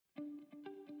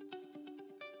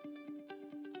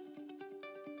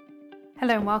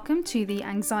Hello and welcome to the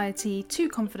Anxiety to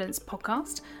Confidence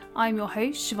podcast. I'm your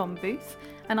host, Siobhan Booth,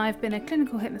 and I've been a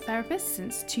clinical hypnotherapist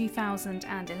since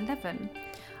 2011.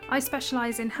 I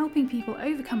specialise in helping people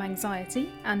overcome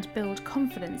anxiety and build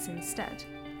confidence instead.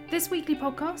 This weekly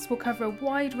podcast will cover a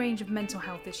wide range of mental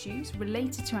health issues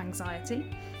related to anxiety,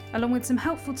 along with some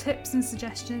helpful tips and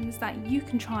suggestions that you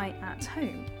can try at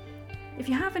home. If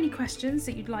you have any questions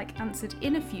that you'd like answered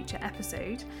in a future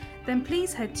episode, then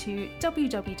please head to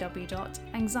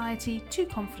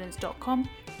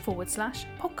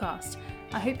www.anxietytoconfidence.com/podcast.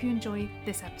 I hope you enjoy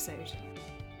this episode.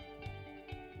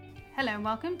 Hello and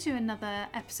welcome to another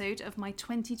episode of my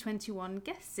 2021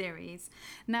 guest series.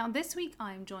 Now this week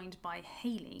I'm joined by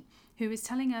Hayley, who is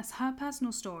telling us her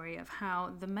personal story of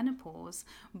how the menopause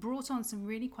brought on some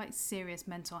really quite serious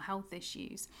mental health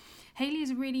issues. Hayley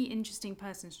is a really interesting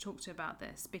person to talk to about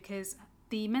this because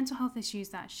the mental health issues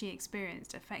that she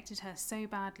experienced affected her so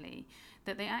badly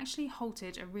that they actually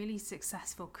halted a really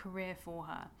successful career for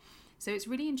her. So it's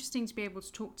really interesting to be able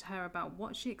to talk to her about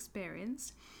what she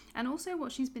experienced and also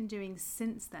what she's been doing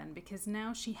since then, because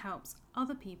now she helps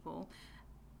other people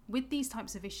with these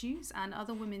types of issues and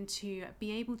other women to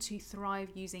be able to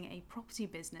thrive using a property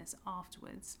business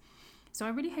afterwards. So I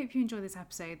really hope you enjoy this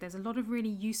episode. There's a lot of really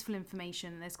useful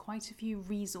information. There's quite a few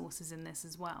resources in this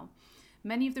as well.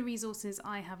 Many of the resources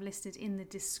I have listed in the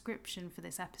description for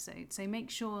this episode. So make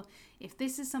sure if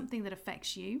this is something that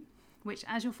affects you, which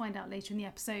as you'll find out later in the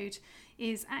episode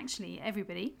is actually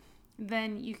everybody,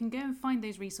 then you can go and find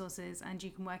those resources and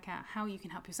you can work out how you can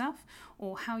help yourself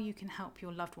or how you can help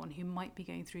your loved one who might be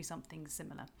going through something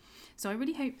similar. So I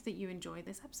really hope that you enjoy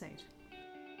this episode.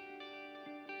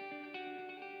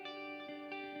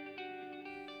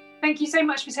 Thank you so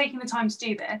much for taking the time to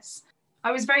do this.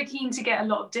 I was very keen to get a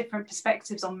lot of different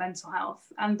perspectives on mental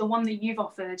health, and the one that you've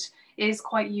offered is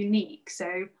quite unique.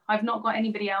 So I've not got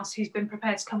anybody else who's been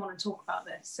prepared to come on and talk about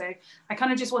this. So I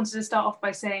kind of just wanted to start off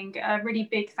by saying a really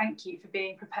big thank you for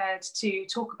being prepared to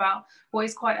talk about what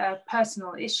is quite a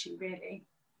personal issue, really.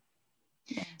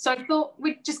 So I thought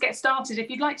we'd just get started. If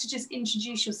you'd like to just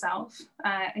introduce yourself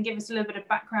and give us a little bit of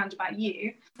background about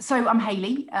you. So I'm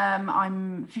Hayley.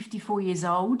 I'm 54 years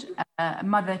old, a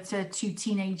mother to two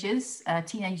teenagers,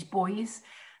 teenage boys,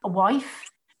 a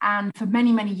wife, and for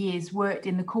many, many years worked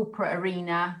in the corporate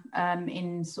arena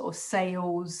in sort of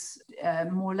sales,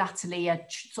 more latterly a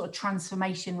sort of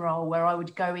transformation role where I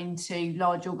would go into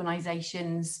large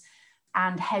organisations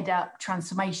and head up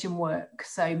transformation work.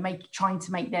 So trying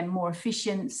to make them more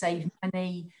efficient, save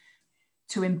money,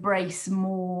 to embrace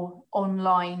more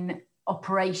online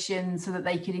operations so that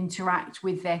they could interact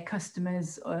with their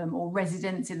customers or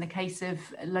residents in the case of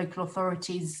local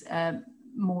authorities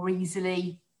more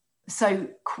easily. So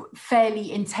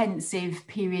fairly intensive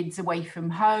periods away from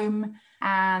home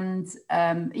and,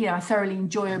 a thoroughly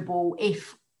enjoyable,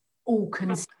 if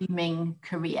all-consuming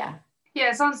career.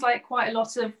 Yeah, it sounds like quite a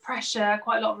lot of pressure,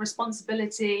 quite a lot of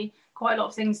responsibility, quite a lot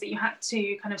of things that you had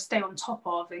to kind of stay on top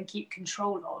of and keep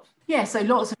control of. Yeah, so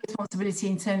lots of responsibility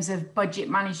in terms of budget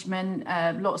management,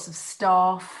 lots of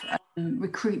staff,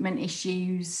 recruitment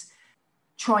issues,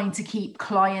 trying to keep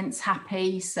clients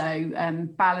happy. So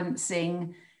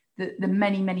balancing the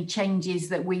many, many changes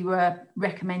that we were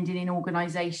recommending in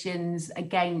organisations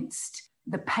against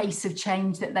the pace of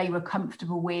change that they were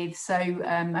comfortable with. So,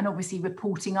 and obviously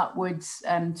reporting upwards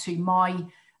to my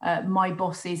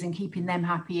bosses and keeping them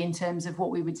happy in terms of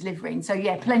what we were delivering. So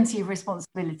yeah, plenty of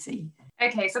responsibility.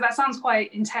 Okay, so that sounds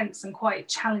quite intense and quite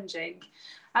challenging.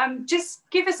 Just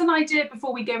give us an idea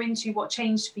before we go into what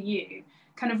changed for you,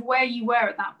 kind of where you were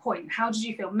at that point. How did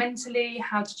you feel mentally?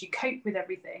 How did you cope with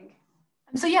everything?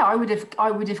 So yeah, I would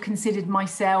have considered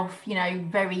myself,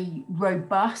 very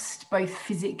robust, both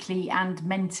physically and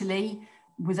mentally.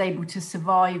 Was able to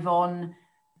survive on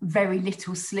very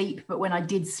little sleep, but when I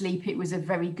did sleep, it was of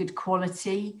very good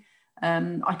quality.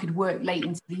 I could work late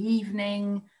into the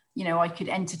evening. I could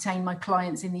entertain my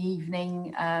clients in the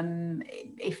evening.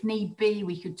 If need be,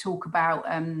 we could talk about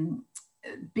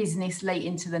business late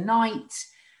into the night.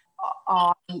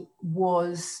 I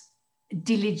was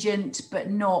diligent but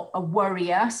not a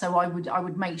worrier, so I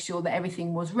would make sure that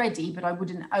everything was ready, but I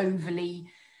wouldn't overly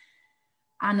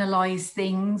analyze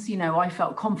things. I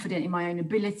felt confident in my own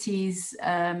abilities,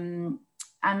 and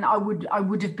I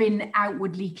would have been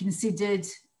outwardly considered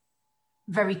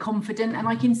very confident, and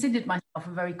I considered myself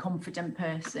a very confident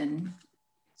person.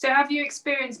 So have you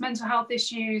experienced mental health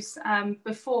issues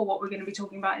before what we're going to be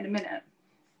talking about in a minute?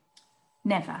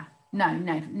 Never. No,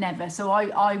 never. So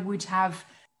I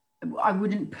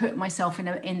wouldn't put myself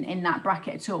in that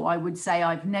bracket at all. I would say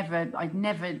I've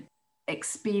never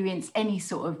experienced any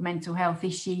sort of mental health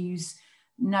issues.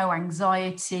 no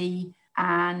anxiety.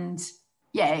 And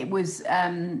yeah, it was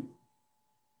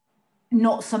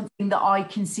not something that I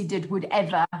considered would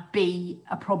ever be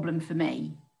a problem for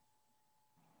me.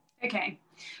 Okay.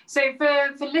 So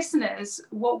for listeners,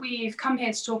 what we've come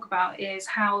here to talk about is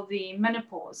how the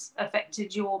menopause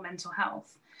affected your mental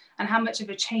health and how much of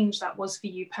a change that was for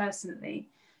you personally.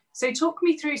 So talk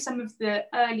me through some of the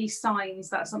early signs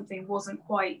that something wasn't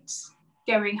quite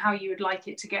going how you would like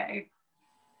it to go.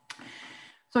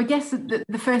 So I guess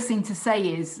the first thing to say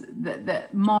is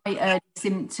that my early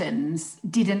symptoms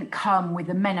didn't come with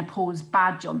a menopause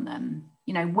badge on them.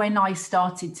 You know, when I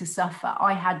started to suffer,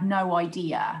 I had no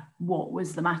idea what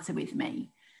was the matter with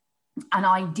me. And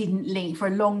I didn't link, for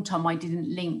a long time, I didn't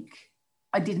link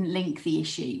the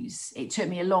issues. It took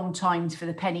me a long time for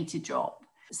the penny to drop.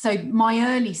 So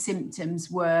my early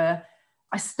symptoms were,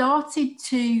 I started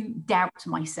to doubt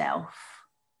myself.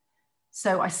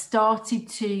 So I started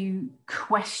to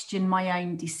question my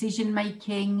own decision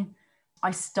making.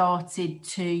 I started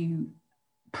to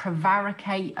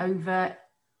prevaricate over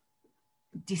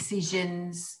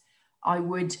decisions. I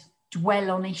would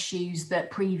dwell on issues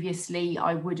that previously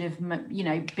I would have,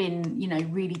 been,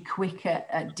 really quick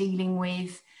at dealing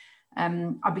with.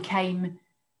 I became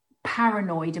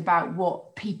paranoid about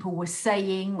what people were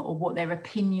saying or what their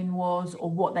opinion was or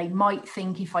what they might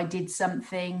think if I did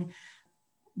something,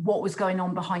 what was going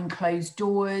on behind closed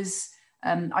doors.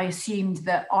 I assumed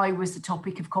that I was the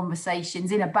topic of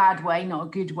conversations in a bad way, not a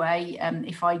good way,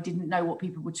 if I didn't know what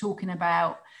people were talking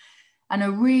about. And a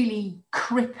really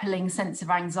crippling sense of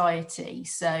anxiety.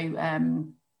 So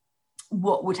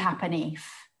what would happen if?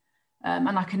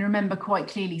 And I can remember quite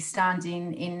clearly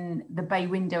standing in the bay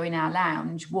window in our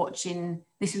lounge, watching,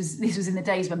 this was in the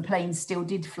days when planes still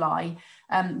did fly,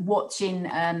 watching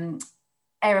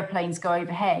aeroplanes go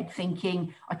overhead,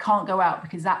 thinking, I can't go out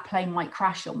because that plane might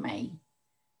crash on me.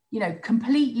 You know,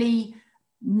 completely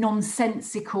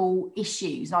nonsensical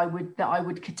issues that I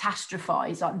would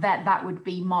catastrophize, like that would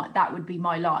be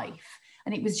my life.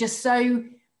 And it was just so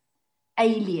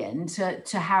alien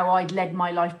to how I'd led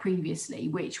my life previously,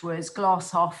 which was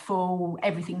glass half full,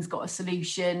 everything's got a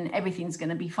solution, everything's going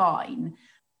to be fine.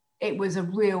 It was a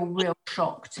real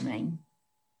shock to me.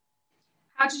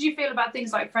 How did you feel about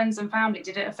things like friends and family?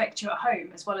 Did it affect you at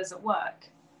home as well as at work?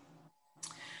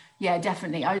 Yeah,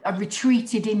 definitely. I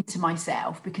retreated into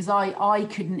myself because I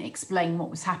couldn't explain what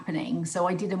was happening. So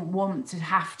I didn't want to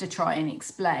have to try and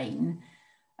explain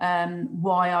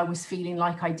why I was feeling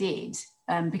like I did,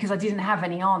 because I didn't have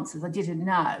any answers. I didn't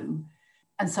know.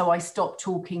 And so I stopped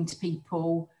talking to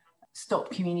people,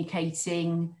 stopped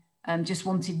communicating, just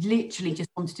wanted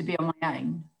to be on my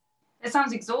own. It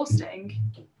sounds exhausting.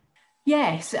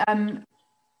 Yes.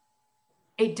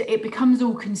 It becomes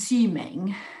all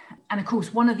consuming. And of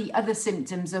course, one of the other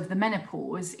symptoms of the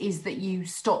menopause is that you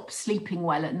stop sleeping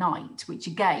well at night, which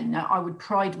again, I would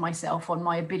pride myself on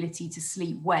my ability to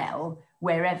sleep well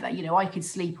wherever. You know, I could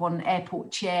sleep on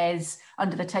airport chairs,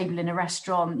 under the table in a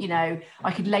restaurant. You know,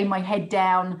 I could lay my head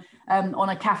down on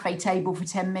a cafe table for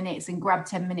 10 minutes and grab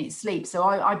 10 minutes sleep. So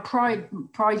I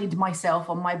prided myself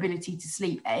on my ability to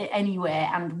sleep anywhere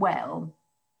and well.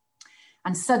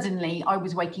 And suddenly I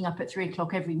was waking up at 3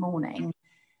 o'clock every morning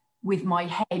with my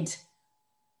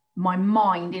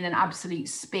mind in an absolute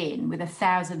spin, with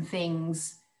 1,000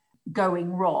 things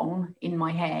going wrong in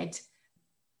my head.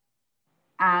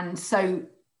 And so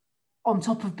on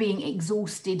top of being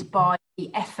exhausted by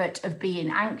the effort of being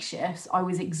anxious, I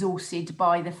was exhausted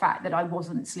by the fact that I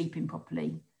wasn't sleeping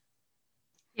properly.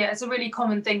 Yeah, it's a really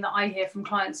common thing that I hear from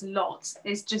clients a lot,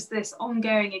 is just this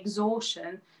ongoing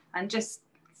exhaustion and just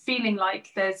feeling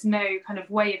like there's no kind of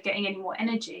way of getting any more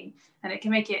energy, and it can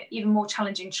make it even more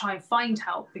challenging to try and find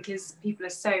help because people are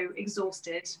so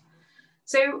exhausted.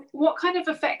 So what kind of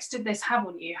effects did this have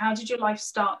on you? How did your life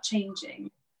start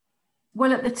changing?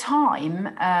 Well, at the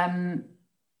time,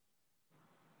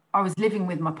 I was living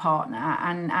with my partner,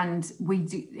 and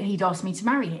he'd asked me to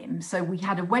marry him. So we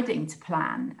had a wedding to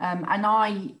plan. And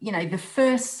the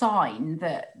first sign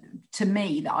that to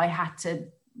me that I had to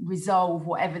resolve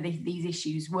whatever these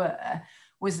issues were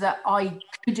was that I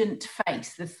couldn't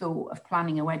face the thought of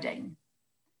planning a wedding.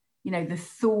 You know, the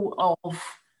thought of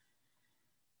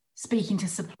speaking to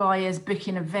suppliers,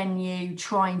 booking a venue,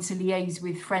 trying to liaise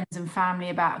with friends and family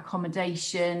about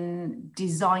accommodation,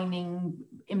 designing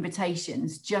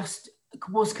invitations, just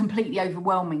was completely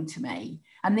overwhelming to me.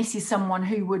 And this is someone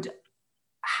who would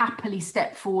happily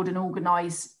step forward and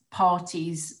organise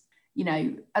parties, you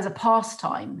know, as a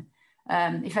pastime.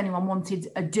 If anyone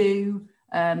wanted a do,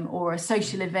 or a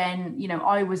social event, you know,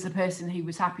 I was the person who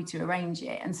was happy to arrange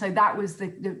it. And so that was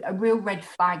a real red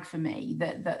flag for me,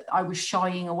 that I was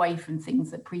shying away from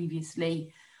things that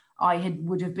previously I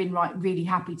would have been really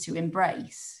happy to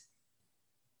embrace.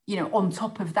 You know, on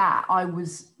top of that, I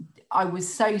was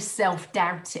so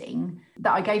self-doubting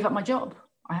that I gave up my job.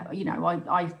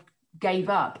 I gave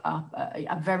up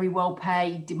a very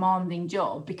well-paid, demanding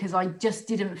job because I just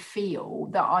didn't feel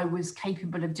that I was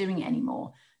capable of doing it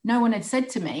anymore. No one had said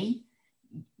to me,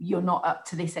 "You're not up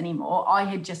to this anymore." I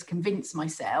had just convinced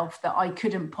myself that I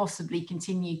couldn't possibly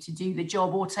continue to do the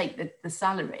job or take the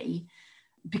salary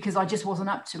because I just wasn't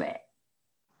up to it.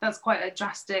 That's quite a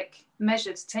drastic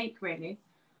measure to take, really.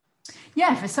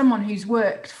 Yeah, for someone who's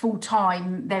worked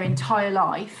full-time their entire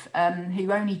life,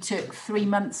 who only took 3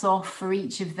 months off for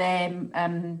each of their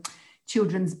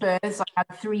children's births. I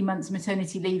had 3 months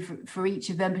maternity leave for each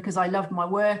of them because I loved my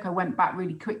work. I went back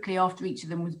really quickly after each of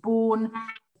them was born.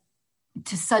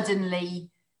 To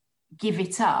suddenly give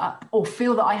it up, or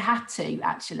feel that I had to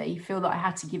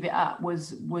give it up,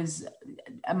 was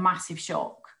a massive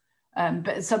shock.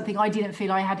 But something I didn't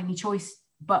feel I had any choice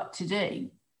but to do.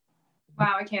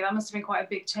 Wow, okay, that must have been quite a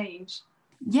big change.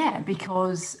 Yeah,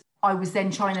 because I was then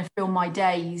trying to fill my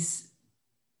days,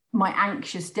 my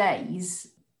anxious days,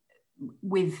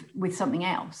 with something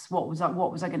else. What was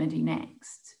I going to do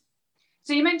next?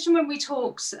 So you mentioned when we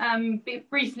talked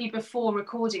briefly before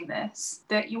recording this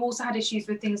that you also had issues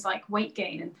with things like weight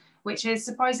gain, which is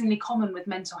surprisingly common with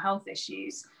mental health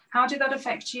issues. How did that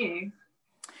affect you?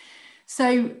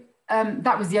 So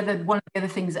that was one of the other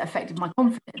things that affected my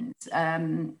confidence.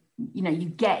 You know, you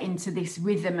get into this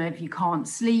rhythm of you can't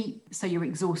sleep, so you're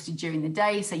exhausted during the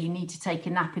day, so you need to take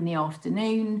a nap in the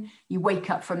afternoon. You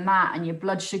wake up from that and your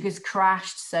blood sugar's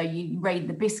crashed, so you raid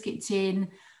the biscuit tin.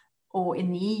 Or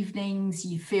in the evenings,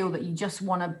 you feel that you just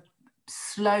want to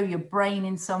slow your brain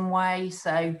in some way.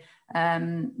 So,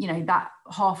 you know, that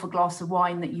half a glass of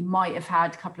wine that you might have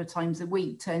had a couple of times a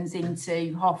week turns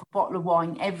into half a bottle of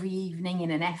wine every evening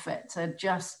in an effort to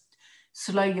just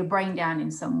slow your brain down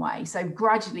in some way. So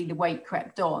gradually the weight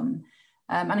crept on.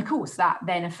 And of course, that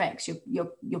then affects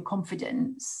your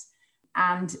confidence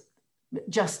and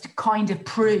just kind of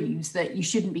proves that you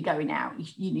shouldn't be going out.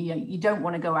 You don't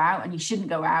want to go out, and you shouldn't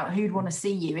go out. Who'd want to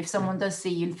see you? If someone does see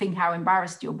you, think how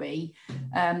embarrassed you'll be.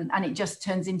 And it just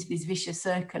turns into this vicious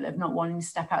circle of not wanting to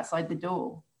step outside the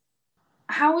door.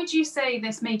 How would you say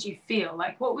this made you feel?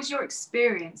 Like, what was your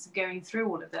experience of going through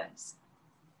all of this?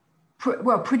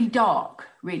 Well, pretty dark,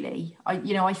 really.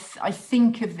 I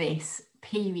think of this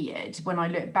period when I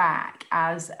look back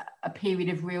as a period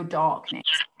of real darkness,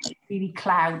 really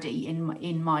cloudy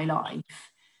in my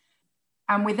life,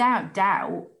 and without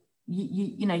doubt,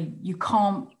 you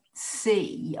can't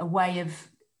see a way of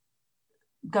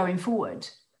going forward.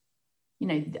 You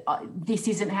know, this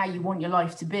isn't how you want your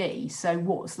life to be. So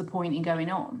what's the point in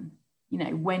going on? You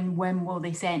know, when will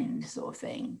this end, sort of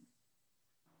thing.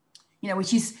 You know,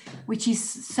 which is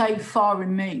so far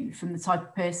removed from the type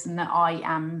of person that I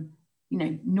am, you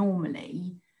know,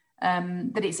 normally,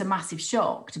 that it's a massive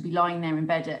shock to be lying there in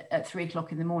bed at 3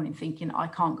 o'clock in the morning thinking, I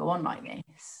can't go on like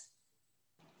this.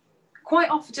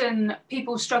 Quite often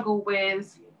people struggle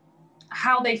with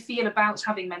how they feel about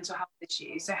having mental health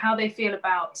issues. So how they feel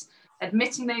about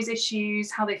admitting those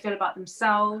issues, how they feel about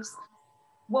themselves.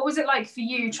 What was it like for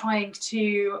you trying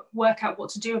to work out what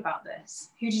to do about this?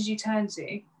 Who did you turn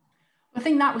to? I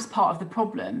think that was part of the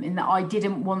problem, in that I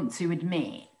didn't want to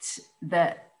admit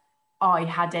that I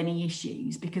had any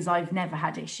issues, because I've never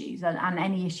had issues, and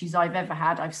any issues I've ever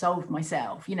had, I've solved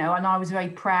myself, you know, and I was very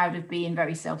proud of being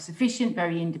very self-sufficient,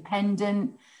 very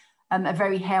independent, a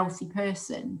very healthy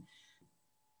person.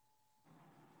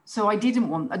 So I didn't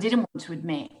want to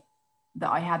admit that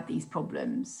I had these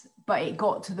problems, but it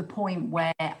got to the point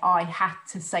where I had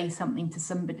to say something to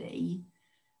somebody,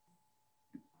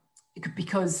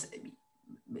 because,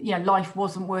 you know, life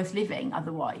wasn't worth living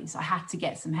otherwise. I had to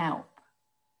get some help.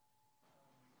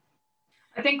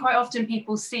 I think quite often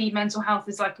people see mental health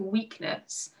as like a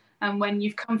weakness. And when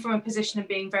you've come from a position of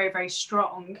being very, very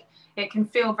strong, it can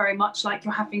feel very much like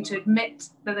you're having to admit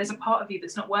that there's a part of you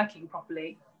that's not working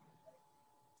properly.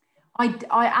 I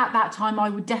at that time, I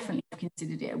would definitely have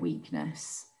considered it a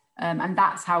weakness. And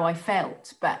that's how I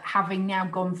felt. But having now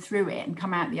gone through it and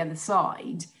come out the other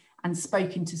side and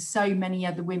spoken to so many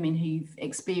other women who've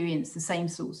experienced the same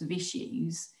sorts of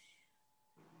issues,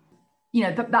 you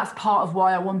know, that's part of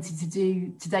why I wanted to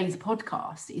do today's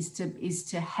podcast, is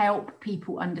to help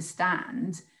people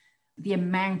understand the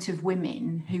amount of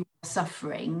women who are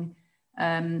suffering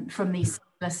from these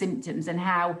similar symptoms, and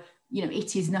how, you know,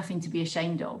 it is nothing to be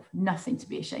ashamed of.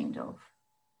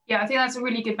 Yeah, I think that's a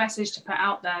really good message to put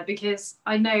out there, because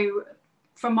I know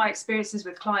from my experiences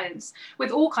with clients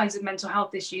with all kinds of mental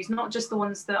health issues, not just the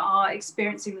ones that are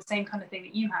experiencing the same kind of thing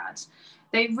that you had,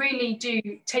 they really do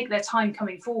take their time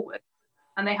coming forward,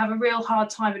 and they have a real hard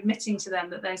time admitting to them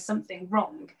that there's something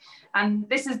wrong. And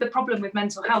this is the problem with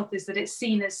mental health, is that it's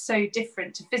seen as so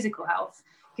different to physical health.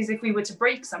 Because if we were to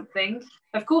break something,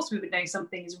 of course we would know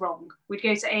something is wrong. We'd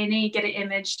go to A&E, get it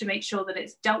imaged to make sure that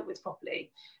it's dealt with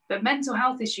properly. But mental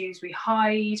health issues, we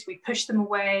hide, we push them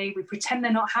away, we pretend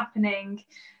they're not happening.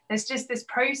 There's just this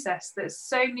process that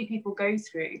so many people go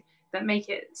through that make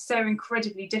it so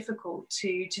incredibly difficult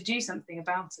to do something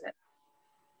about it.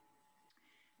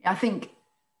 I think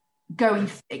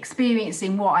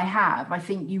experiencing what I have, I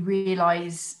think you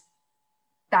realise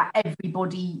that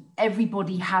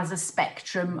everybody has a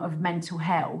spectrum of mental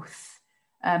health,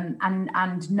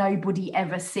 and nobody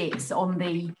ever sits on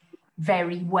the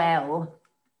very well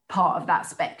part of that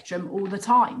spectrum all the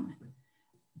time.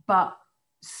 But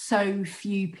so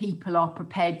few people are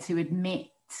prepared to admit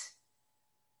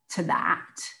to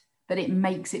that it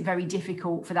makes it very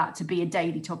difficult for that to be a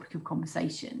daily topic of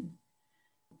conversation.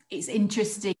 It's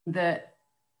interesting that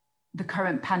the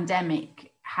current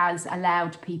pandemic has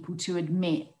allowed people to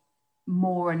admit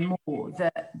more and more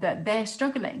that they're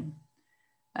struggling.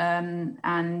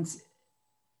 And,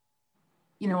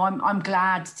 you know, I'm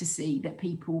glad to see that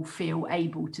people feel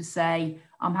able to say,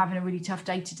 I'm having a really tough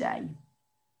day today.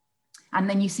 And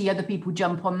then you see other people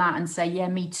jump on that and say, yeah,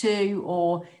 me too,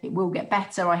 or it will get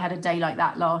better. I had a day like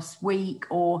that last week,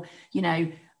 or, you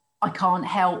know, I can't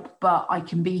help, but I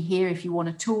can be here if you want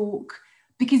to talk.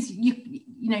 Because you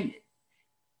know,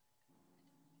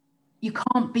 you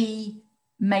can't be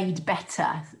made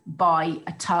better by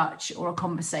a touch or a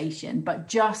conversation, but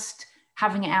just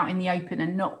having it out in the open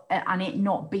and it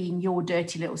not being your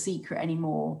dirty little secret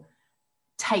anymore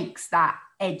takes that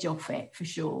edge off it, for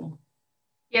sure.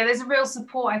 Yeah, there's a real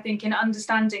support, I think, in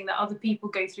understanding that other people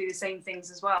go through the same things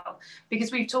as well.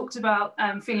 Because we've talked about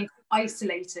feeling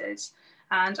isolated.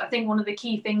 And I think one of the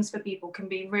key things for people can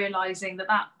be realising that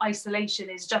isolation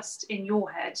is just in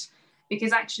your head.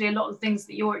 Because actually a lot of things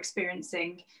that you're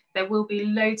experiencing, there will be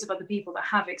loads of other people that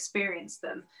have experienced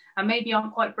them and maybe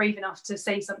aren't quite brave enough to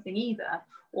say something either,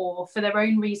 or for their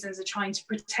own reasons are trying to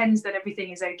pretend that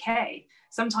everything is okay,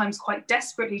 sometimes quite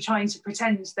desperately trying to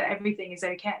pretend that everything is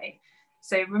okay.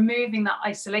 So removing that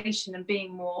isolation and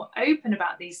being more open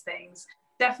about these things,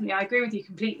 definitely, I agree with you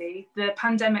completely. The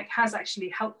pandemic has actually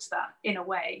helped that in a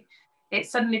way.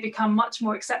 It's suddenly become much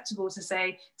more acceptable to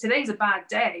say, today's a bad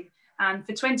day. And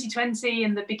for 2020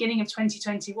 and the beginning of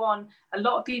 2021, a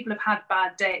lot of people have had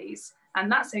bad days,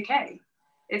 and that's okay.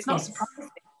 It's not surprising.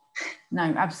 No,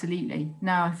 absolutely.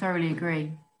 No, I thoroughly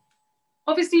agree.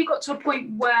 Obviously, you got to a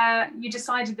point where you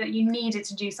decided that you needed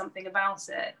to do something about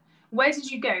it. Where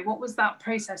did you go? What was that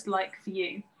process like for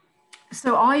you?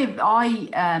 So I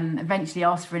eventually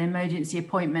asked for an emergency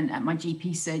appointment at my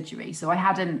GP surgery. So I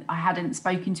hadn't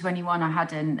spoken to anyone, I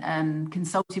hadn't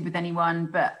consulted with anyone,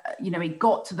 but you know, it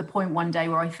got to the point one day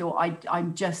where I thought,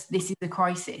 this is a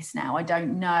crisis now. I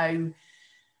don't know,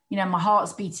 you know, my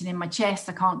heart's beating in my chest.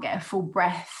 I can't get a full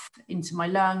breath into my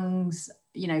lungs.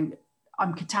 You know,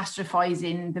 I'm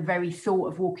catastrophizing the very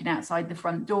thought of walking outside the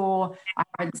front door. I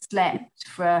haven't slept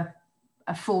for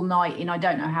a full night in I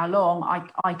don't know how long.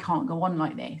 I can't go on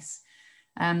like this.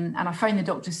 And I phoned the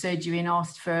doctor's surgery and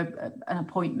asked for an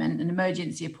appointment, an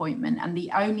emergency appointment. And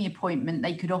the only appointment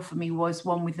they could offer me was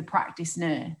one with the practice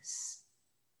nurse.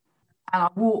 And I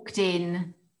walked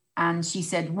in and she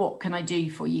said, "What can I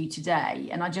do for you today?"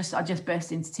 And I just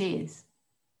burst into tears.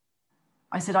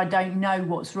 I said, "I don't know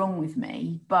what's wrong with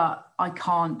me, but I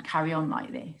can't carry on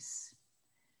like this."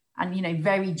 And, you know,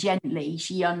 very gently,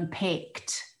 she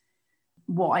unpicked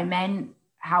what I meant,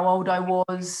 how old I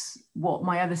was, what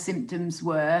my other symptoms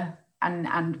were,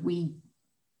 and we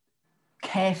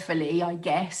carefully, I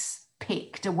guess,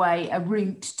 picked away a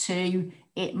route to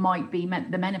it might be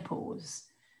the menopause.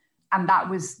 And that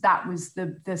was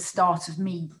the start of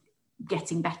me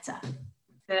getting better.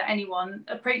 Anyone,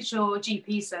 approach your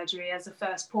GP surgery as a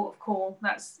first port of call.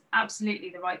 That's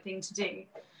absolutely the right thing to do.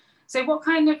 So what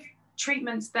kind of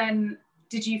treatments then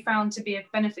did you found to be of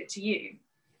benefit to you?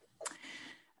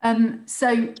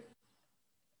 So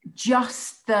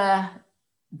just the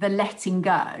letting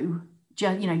go,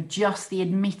 just the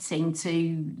admitting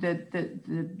to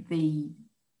the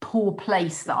poor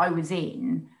place that I was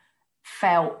in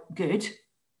felt good.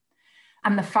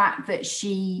 And the fact that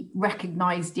she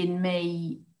recognised in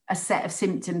me a set of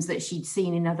symptoms that she'd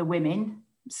seen in other women,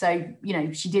 So, you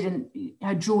know,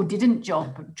 her jaw didn't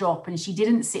drop, and she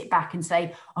didn't sit back and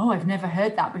say, oh, I've never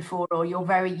heard that before, or you're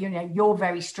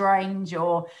very strange,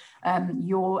 or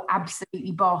you're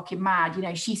absolutely barking mad. You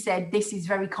know, she said, this is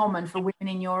very common for women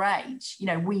in your age. You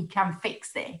know, we can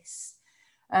fix this.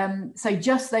 So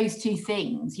just those two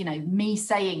things, you know, me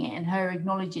saying it and her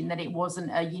acknowledging that it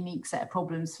wasn't a unique set of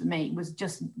problems for me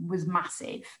was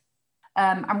massive.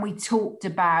 And we talked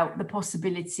about the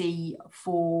possibility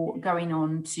for going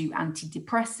on to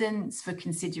antidepressants, for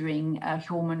considering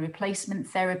hormone replacement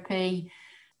therapy,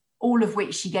 all of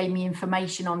which she gave me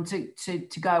information on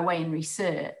to go away and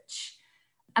research.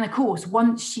 And of course,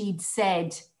 once she'd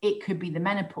said it could be the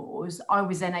menopause, I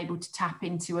was then able to tap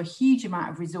into a huge amount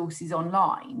of resources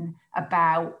online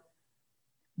about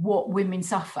what women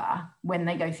suffer when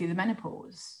they go through the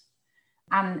menopause.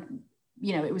 And,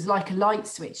 you know, it was like a light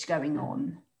switch going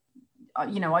on.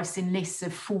 You know, I've seen lists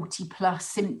of 40 plus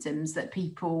symptoms that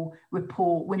women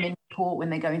report when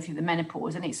they're going through the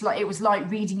menopause. And it was like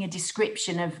reading a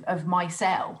description of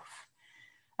myself.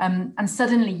 And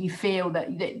suddenly you feel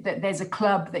that there's a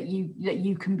club that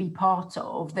you can be part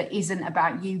of that isn't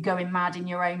about you going mad in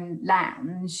your own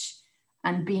lounge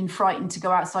and being frightened to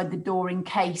go outside the door in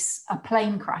case a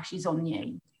plane crashes on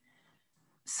you.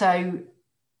 So,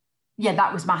 yeah,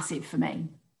 that was massive for me.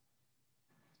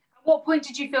 At what point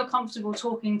did you feel comfortable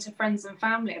talking to friends and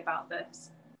family about this?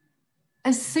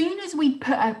 As soon as we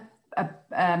put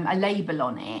a label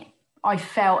on it, I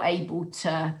felt able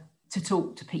to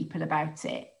talk to people about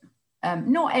it.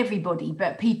 Not everybody,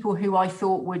 but people who I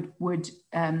thought would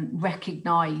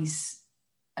recognise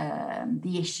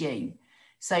the issue.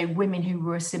 So women who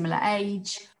were a similar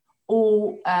age,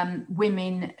 or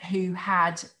women who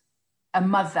had a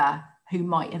mother who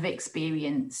might have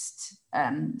experienced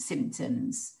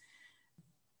symptoms.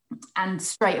 And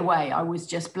straight away, I was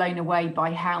just blown away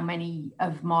by how many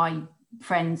of my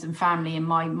friends and family in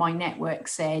my network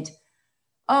said,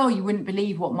 oh, you wouldn't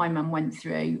believe what my mum went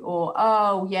through, or,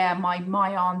 oh yeah,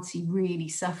 my auntie really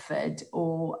suffered,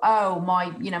 or, oh,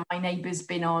 my neighbour's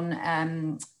been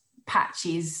on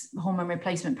hormone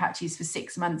replacement patches for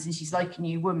 6 months and she's like a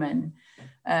new woman.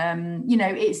 You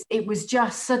know, it was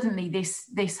just suddenly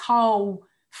this whole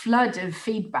flood of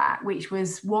feedback, which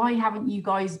was, why haven't you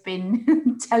guys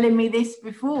been telling me this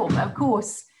before? But of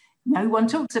course, no one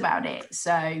talks about it.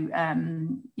 So,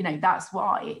 you know, that's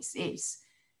why it's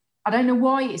I don't know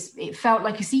why it felt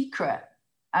like a secret.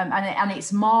 And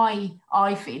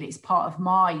I feel it's part of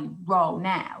my role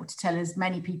now to tell as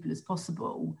many people as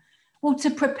possible, well,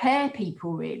 to prepare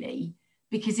people really,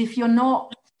 because if you're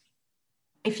not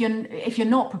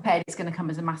prepared, it's going to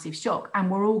come as a massive shock, and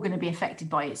we're all going to be affected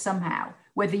by it somehow,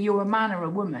 whether you're a man or a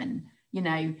woman, you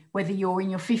know, whether you're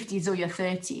in your 50s or your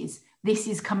 30s, this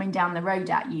is coming down the road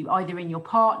at you, either in your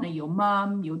partner, your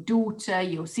mum, your daughter,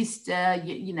 your sister,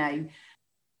 you know,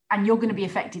 and you're going to be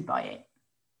affected by it.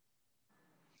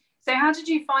 So how did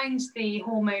you find the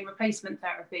hormone replacement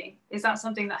therapy? Is that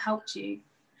something that helped you?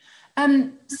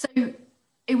 So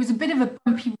it was a bit of a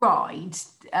bumpy ride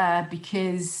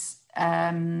because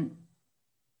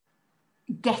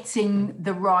getting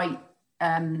the right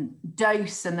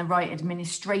dose and the right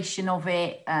administration of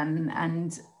it,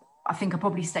 and I think I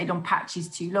probably stayed on patches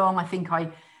too long. I think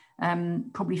I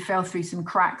probably fell through some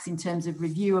cracks in terms of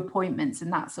review appointments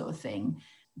and that sort of thing.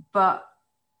 But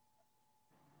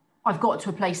I've got to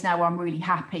a place now where I'm really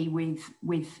happy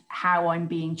with how I'm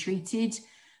being treated.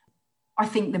 I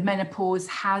think the menopause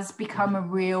has become a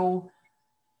real,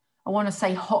 I want to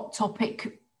say, hot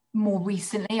topic more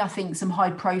recently. I think some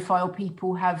high profile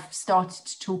people have started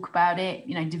to talk about it.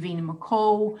 You know, Davina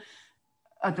McCall,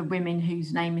 other women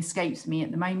whose name escapes me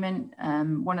at the moment.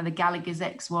 One of the Gallagher's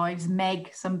ex-wives,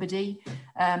 Meg somebody.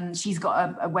 She's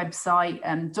got a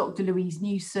website. Dr. Louise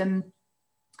Newsom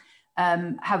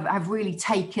have really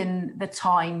taken the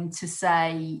time to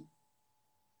say,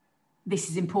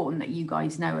 this is important that you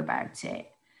guys know about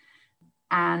it.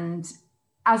 And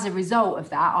as a result of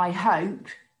that, I hope,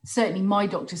 certainly my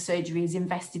doctor's surgery is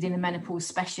invested in a menopause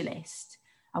specialist.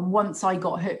 And once I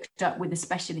got hooked up with a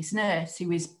specialist nurse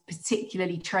who is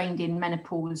particularly trained in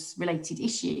menopause related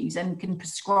issues and can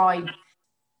prescribe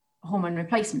hormone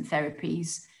replacement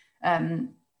therapies,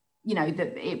 you know,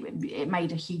 that it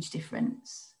made a huge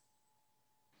difference.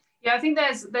 Yeah, I think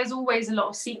there's always a lot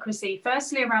of secrecy,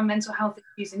 firstly around mental health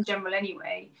issues in general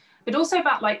anyway, but also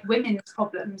about like women's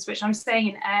problems, which I'm saying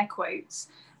in air quotes,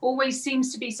 always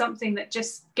seems to be something that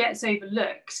just gets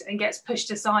overlooked and gets pushed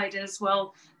aside as,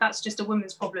 well, that's just a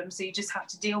woman's problem, so you just have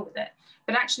to deal with it.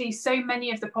 But actually, so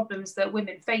many of the problems that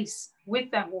women face with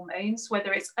their hormones,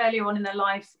 whether it's earlier on in their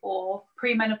life or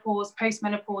pre-menopause,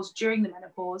 post-menopause, during the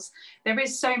menopause. There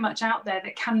is so much out there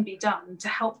that can be done to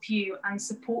help you and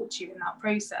support you in that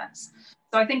process.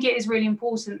 So I think it is really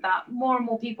important that more and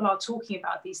more people are talking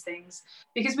about these things,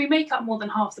 because we make up more than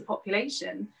half the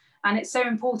population. And it's so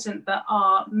important that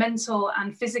our mental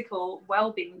and physical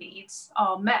well-being needs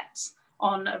are met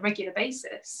on a regular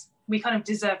basis. We kind of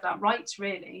deserve that right,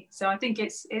 really. So I think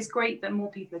it's great that more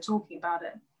people are talking about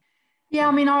it. Yeah,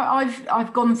 I mean,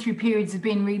 I've gone through periods of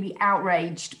being really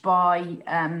outraged by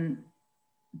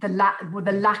the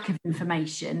lack of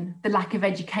information, the lack of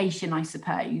education, I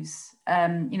suppose.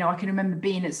 You know, I can remember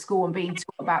being at school and being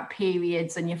taught about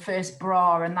periods and your first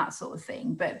bra and that sort of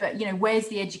thing. But you know, where's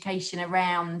the education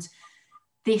around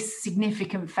this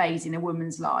significant phase in a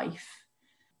woman's life?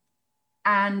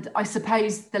 And I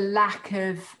suppose the lack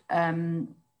of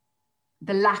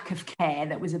care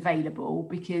that was available,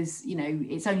 because, you know,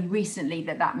 it's only recently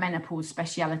that menopause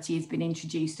speciality has been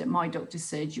introduced at my doctor's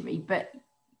surgery. But,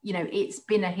 you know, it's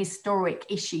been a historic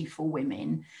issue for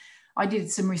women. I did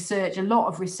some research, a lot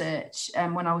of research,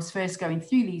 when I was first going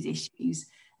through these issues,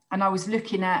 and I was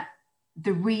looking at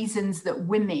the reasons that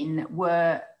women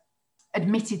were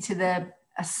admitted to the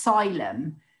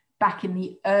asylum back in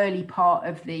the early part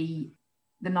of the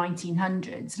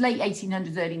 1900s, late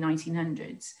 1800s, early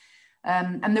 1900s.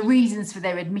 And the reasons for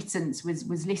their admittance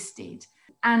was listed.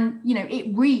 And, you know,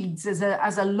 it reads as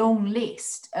a long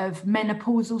list of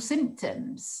menopausal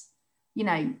symptoms, you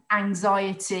know,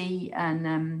 anxiety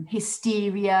and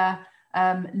hysteria,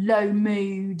 low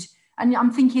mood. And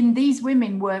I'm thinking these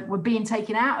women were being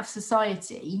taken out of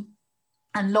society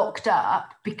and locked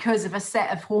up because of a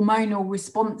set of hormonal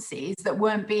responses that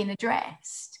weren't being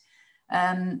addressed.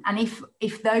 And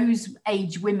if those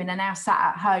aged women are now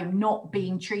sat at home not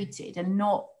being treated and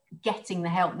not getting the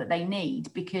help that they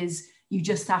need, because you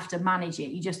just have to manage it,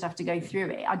 you just have to go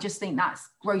through it, I just think that's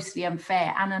grossly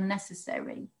unfair and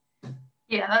unnecessary.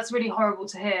 Yeah, that's really horrible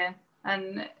to hear.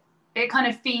 And it kind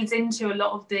of feeds into a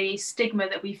lot of the stigma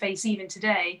that we face even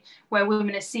today, where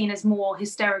women are seen as more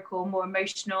hysterical, more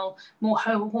emotional, more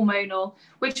hormonal,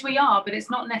 which we are, but it's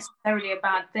not necessarily a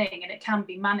bad thing, and it can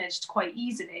be managed quite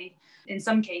easily in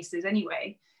some cases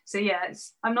anyway. So yeah,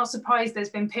 I'm not surprised there's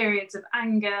been periods of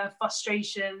anger,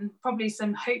 frustration, probably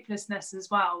some hopelessness as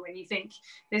well, when you think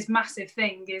this massive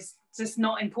thing is just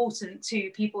not important to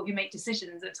people who make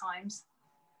decisions at times.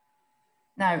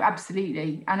 No,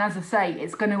 absolutely. And as I say,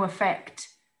 it's going to affect,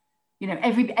 you know,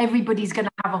 everybody's going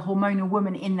to have a hormonal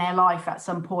woman in their life at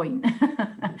some point,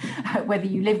 whether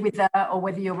you live with her or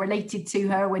whether you're related to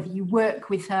her, whether you work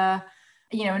with her,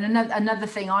 you know. And another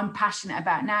thing I'm passionate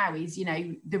about now is, you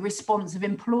know, the response of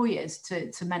employers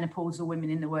to menopausal women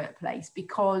in the workplace,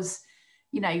 because,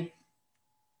 you know,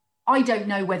 I don't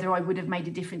know whether I would have made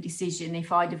a different decision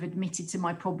if I'd have admitted to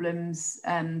my problems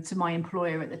to my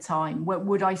employer at the time.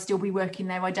 Would I still be working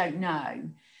there? I don't know.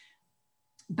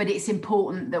 But it's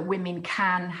important that women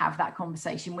can have that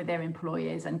conversation with their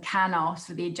employers and can ask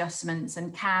for the adjustments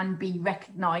and can be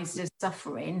recognised as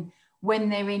suffering when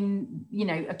they're in, you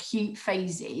know, acute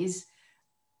phases,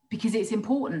 because it's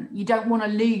important. You don't want to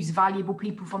lose valuable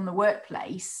people from the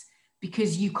workplace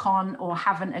because you can't or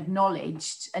haven't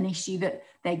acknowledged an issue that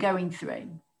they're going through.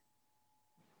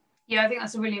 Yeah, I think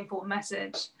that's a really important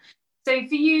message. So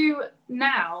for you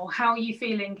now, how are you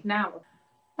feeling now?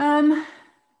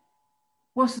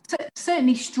 Well,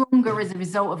 certainly stronger as a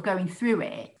result of going through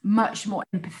it. Much more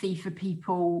empathy for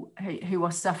people who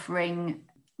are suffering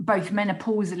both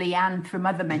menopausally and from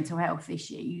other mental health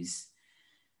issues.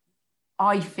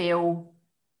 I feel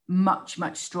much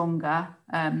stronger.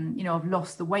 You know, I've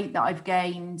lost the weight that I've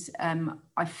gained.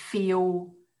 I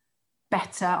feel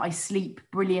better. I sleep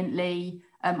brilliantly.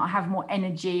 I have more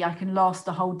energy. I can last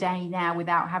the whole day now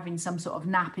without having some sort of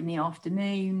nap in the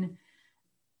afternoon.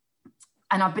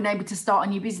 And I've been able to start a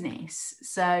new business.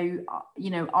 So, you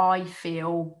know, I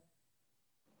feel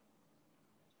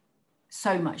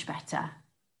so much better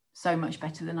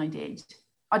than I did.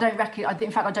 I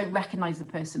don't recognize the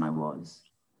person I was.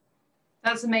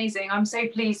 That's amazing. I'm so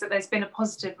pleased that there's been a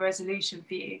positive resolution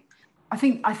for you. I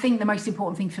think the most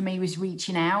important thing for me was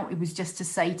reaching out. It was just to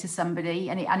say to somebody,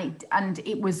 and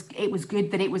it was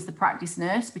good that it was the practice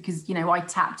nurse, because, you know, I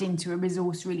tapped into a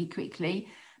resource really quickly.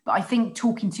 But I think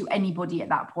talking to anybody at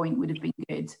that point would have been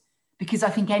good, because I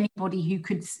think anybody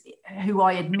who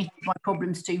I admitted my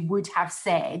problems to would have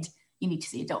said, you need to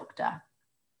see a doctor.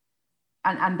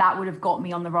 And that would have got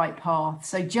me on the right path.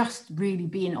 So just really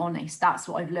being honest, that's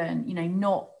what I've learned, you know,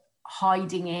 not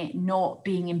hiding it, not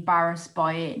being embarrassed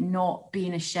by it, not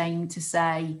being ashamed to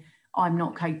say, I'm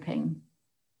not coping.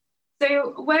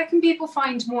 So where can people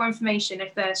find more information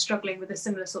if they're struggling with a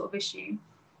similar sort of issue?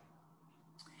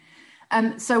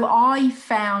 So I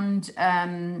found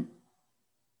lots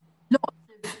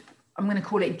of, I'm going to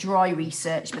call it dry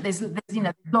research, but there's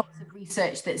lots of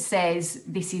research that says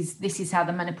this is how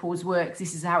the menopause works,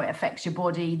 this is how it affects your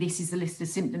body, this is the list of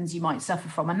symptoms you might suffer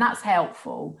from, and that's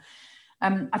helpful.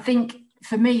 I think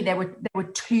for me there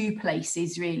were two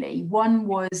places really. One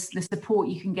was the support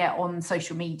you can get on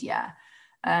social media.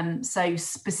 So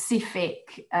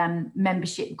specific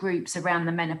membership groups around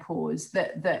the menopause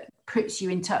that puts you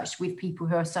in touch with people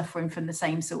who are suffering from the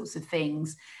same sorts of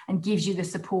things and gives you the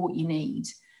support you need.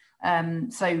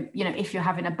 So, if you're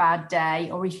having a bad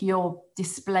day or if you're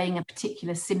displaying a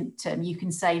particular symptom, you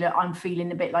can say, look, I'm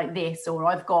feeling a bit like this, or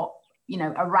I've got,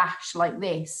 a rash like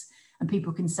this. And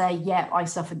people can say, yeah, I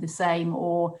suffered the same,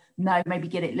 or no, maybe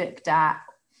get it looked at.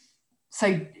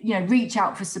 So, reach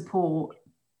out for support.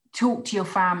 Talk to your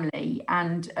family.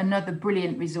 And another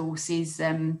brilliant resource is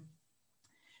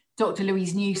Dr.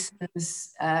 Louise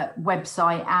Newson's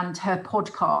website and her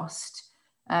podcast.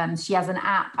 She has an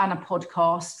app and a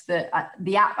podcast that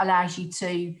the app allows you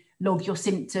to log your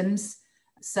symptoms.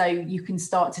 So you can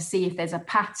start to see if there's a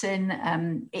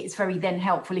pattern. It's very then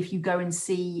helpful if you go and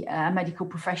see a medical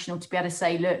professional to be able to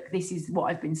say, look, this is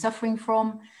what I've been suffering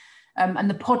from. And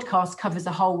the podcast covers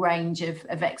a whole range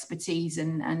of expertise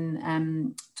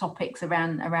and topics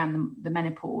around the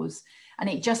menopause. And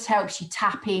it just helps you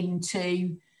tap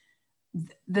into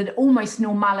the almost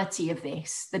normality of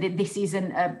this, that this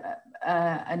isn't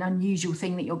an unusual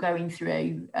thing that you're going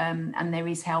through, and there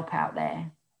is help out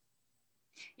there.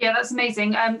 Yeah, that's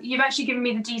amazing. You've actually given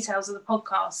me the details of the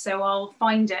podcast, so I'll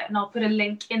find it and I'll put a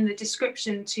link in the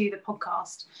description to the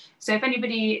podcast. So if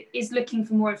anybody is looking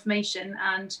for more information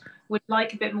and would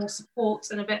like a bit more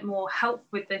support and a bit more help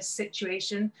with this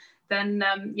situation, then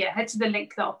head to the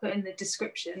link that I'll put in the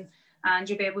description and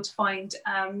you'll be able to find.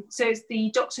 So it's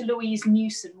the Dr. Louise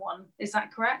Newson one, is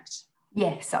that correct?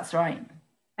 Yes, that's right.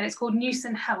 And it's called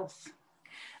Newson Health.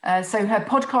 So her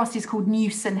podcast is called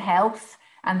Newson Health,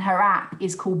 and her app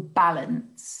is called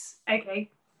Balance. Okay,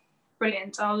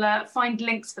 brilliant. I'll find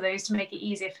links for those to make it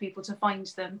easier for people to find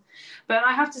them. But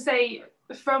I have to say,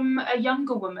 from a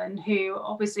younger woman who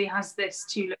obviously has this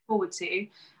to look forward to,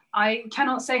 I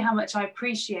cannot say how much I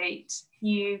appreciate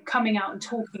you coming out and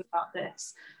talking about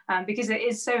this, because it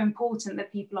is so important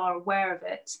that people are aware of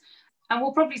it. And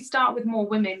we'll probably start with more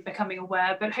women becoming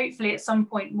aware, but hopefully at some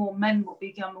point more men will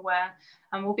become aware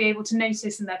and will be able to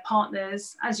notice in their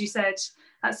partners. As you said,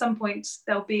 at some point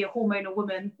there'll be a hormonal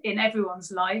woman in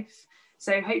everyone's life.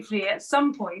 So hopefully at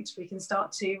some point we can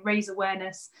start to raise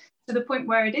awareness to the point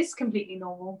where it is completely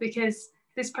normal, because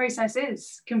this process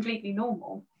is completely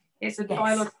normal. It's a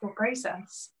biological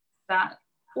process that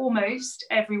almost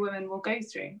every woman will go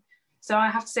through. So I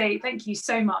have to say thank you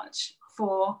so much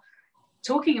for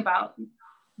talking about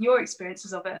your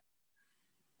experiences of it.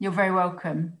 You're very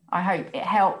welcome. I hope it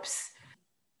helps.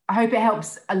 I hope it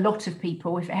helps a lot of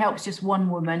people. If it helps just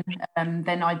one woman,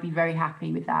 then I'd be very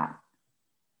happy with that.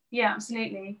 Yeah,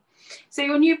 absolutely. So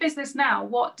your new business now,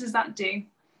 what does that do?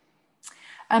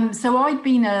 So I'd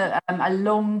been a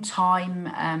long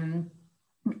time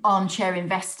armchair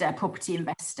investor, property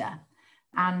investor,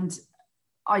 and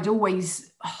I'd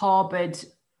always harboured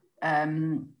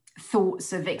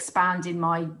thoughts of expanding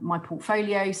my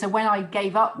portfolio. So when I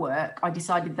gave up work, I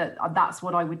decided that that's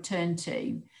what I would turn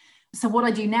to. So what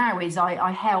I do now is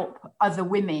I help other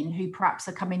women who perhaps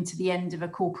are coming to the end of a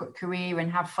corporate career and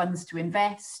have funds to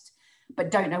invest, but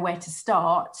don't know where to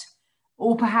start,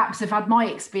 or perhaps have had my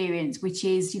experience, which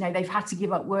is, they've had to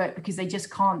give up work because they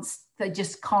just can't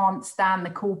stand the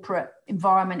corporate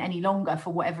environment any longer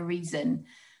for whatever reason,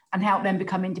 and help them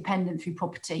become independent through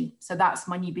property. So that's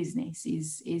my new business,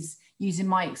 is using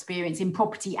my experience in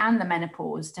property and the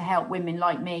menopause to help women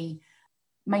like me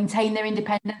maintain their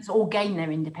independence or gain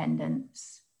their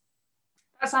independence.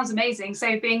 That sounds amazing.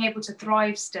 So being able to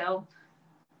thrive still,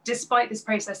 despite this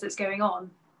process that's going on.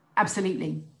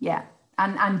 Absolutely, yeah.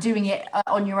 And doing it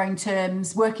on your own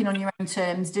terms, working on your own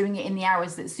terms, doing it in the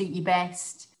hours that suit you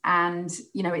best. And,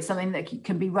 it's something that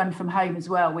can be run from home as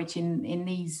well, which in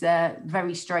these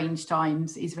very strange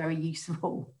times is very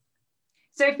useful.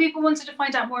 So if people wanted to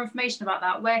find out more information about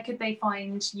that, where could they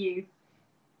find you?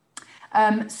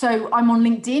 So I'm on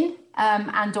LinkedIn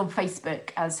and on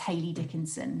Facebook as Hayley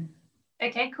Dickinson.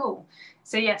 Okay, cool.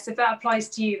 So yes, if that applies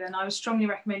to you, then I would strongly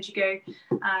recommend you go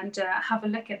and have a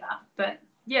look at that. But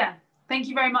yeah, thank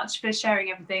you very much for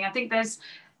sharing everything. I think there's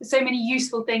so many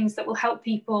useful things that will help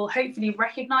people hopefully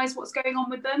recognise what's going on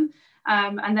with them,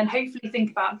 and then hopefully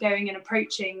think about going and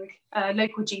approaching a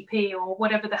local GP or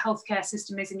whatever the healthcare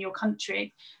system is in your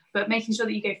country, but making sure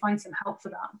that you go find some help for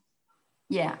that.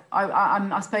 Yeah,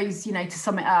 I suppose, to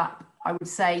sum it up, I would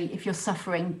say if you're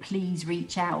suffering, please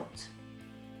reach out.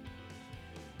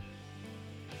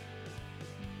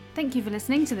 Thank you for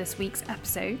listening to this week's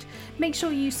episode. Make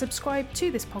sure you subscribe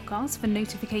to this podcast for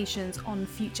notifications on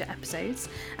future episodes.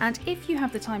 And if you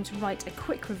have the time to write a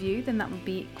quick review, then that would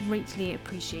be greatly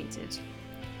appreciated.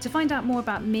 To find out more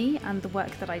about me and the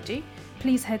work that I do,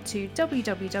 please head to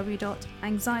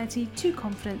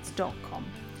www.anxiety2confidence.com.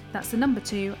 That's the number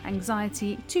 2,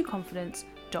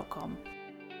 anxiety2confidence.com.